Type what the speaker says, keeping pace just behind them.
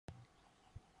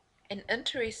An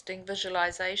interesting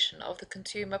visualization of the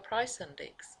Consumer Price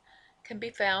Index can be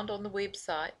found on the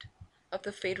website of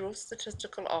the Federal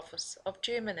Statistical Office of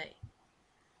Germany.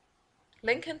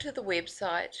 Link into the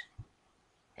website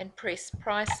and press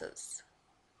Prices.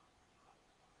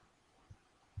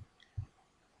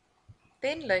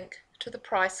 Then link to the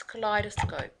Price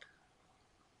Kaleidoscope.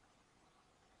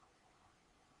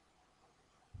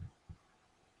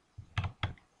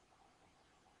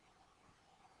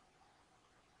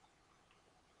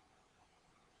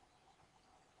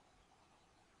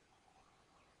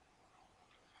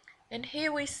 And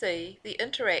here we see the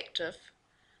interactive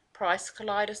Price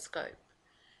Kaleidoscope.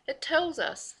 It tells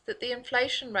us that the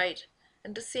inflation rate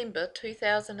in December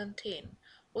 2010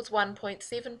 was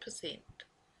 1.7%.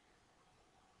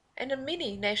 And in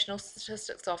many national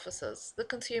statistics offices, the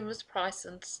Consumer Price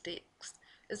Index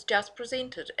is just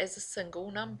presented as a single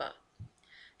number.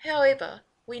 However,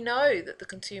 we know that the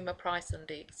Consumer Price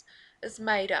Index is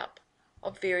made up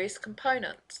of various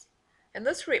components, and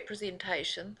this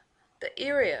representation, the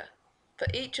area for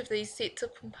each of these sets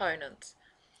of components,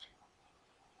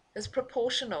 is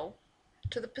proportional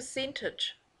to the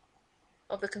percentage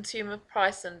of the Consumer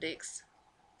Price Index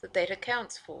that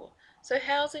accounts for. So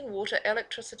housing, water,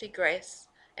 electricity, gas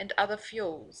and other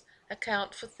fuels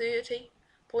account for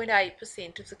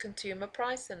 30.8% of the Consumer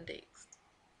Price Index.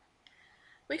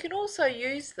 We can also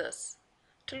use this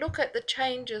to look at the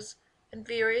changes in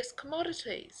various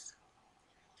commodities.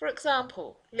 For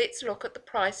example, let's look at the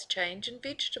price change in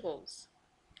vegetables.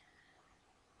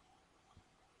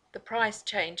 The price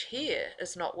change here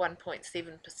is not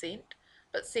 1.7%,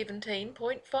 but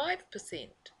 17.5%.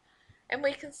 And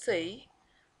we can see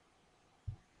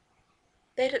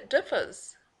that it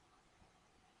differs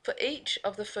for each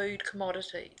of the food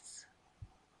commodities.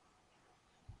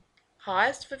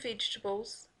 Highest for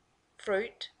vegetables,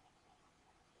 fruit,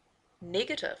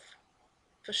 negative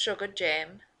for sugar,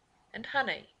 jam and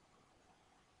honey.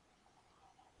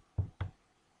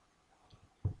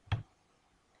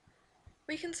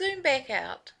 We can zoom back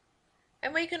out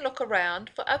and we can look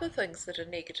around for other things that are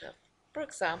negative. For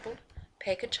example,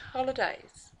 package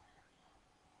holidays.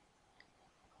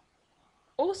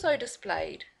 Also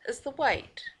displayed is the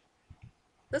weight.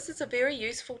 This is a very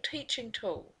useful teaching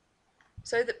tool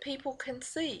so that people can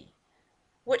see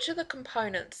which are the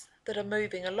components that are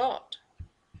moving a lot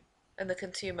in the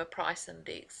Consumer Price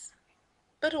Index,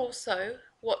 but also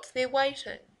what's their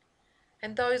weighting.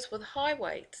 And those with high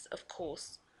weights, of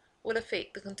course, will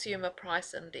affect the Consumer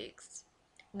Price Index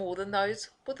more than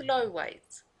those with low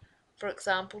weights. For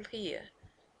example here,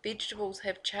 vegetables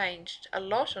have changed a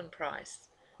lot in price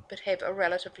but have a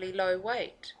relatively low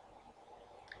weight,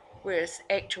 whereas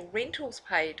actual rentals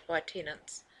paid by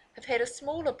tenants have had a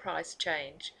smaller price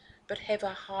change but have a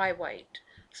high weight,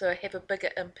 so have a bigger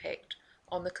impact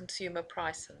on the Consumer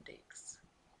Price Index.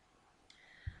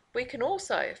 We can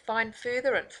also find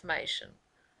further information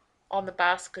on the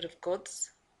basket of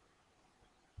goods,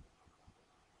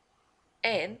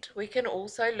 and we can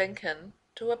also link in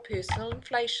to a personal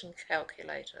inflation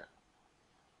calculator.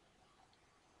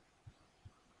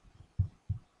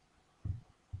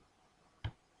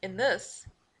 In this,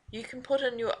 you can put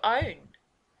in your own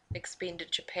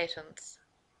expenditure patterns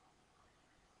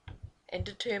and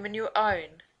determine your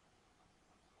own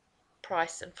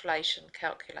price inflation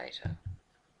calculator.